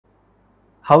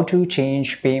how to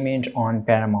change payment on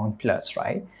Paramount Plus,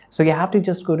 right? So you have to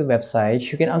just go to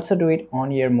website. You can also do it on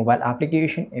your mobile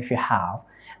application if you have,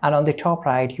 and on the top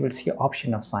right you will see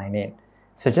option of sign in.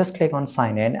 So just click on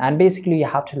sign in, and basically you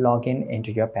have to log in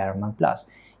into your Paramount Plus.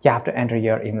 You have to enter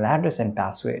your email address and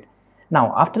password.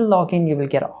 Now after login you will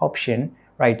get an option,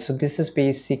 right? So this is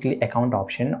basically account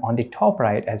option. On the top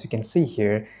right, as you can see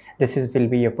here, this will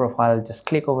be your profile. Just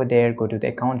click over there, go to the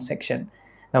account section.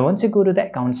 Now once you go to the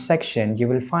account section, you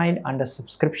will find under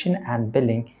subscription and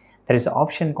billing there is an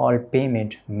option called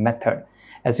payment method.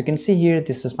 As you can see here,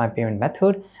 this is my payment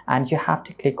method, and you have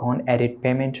to click on edit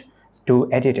payment to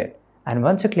edit it. And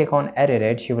once you click on edit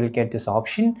it, you will get this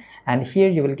option, and here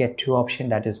you will get two options,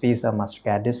 that is Visa,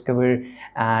 Mastercard, Discover,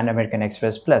 and American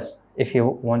Express Plus. If you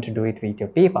want to do it with your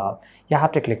PayPal, you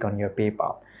have to click on your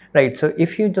PayPal, right? So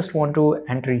if you just want to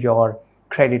enter your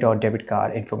credit or debit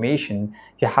card information,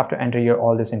 you have to enter your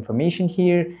all this information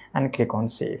here and click on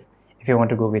save. If you want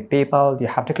to go with PayPal, you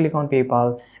have to click on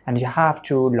PayPal, and you have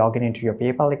to log in into your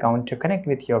PayPal account to connect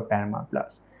with your Paramount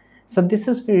Plus. So this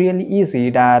is really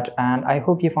easy, and I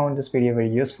hope you found this video very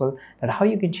useful, that how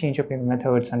you can change your payment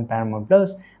methods on Paramount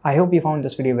Plus. I hope you found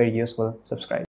this video very useful. Subscribe.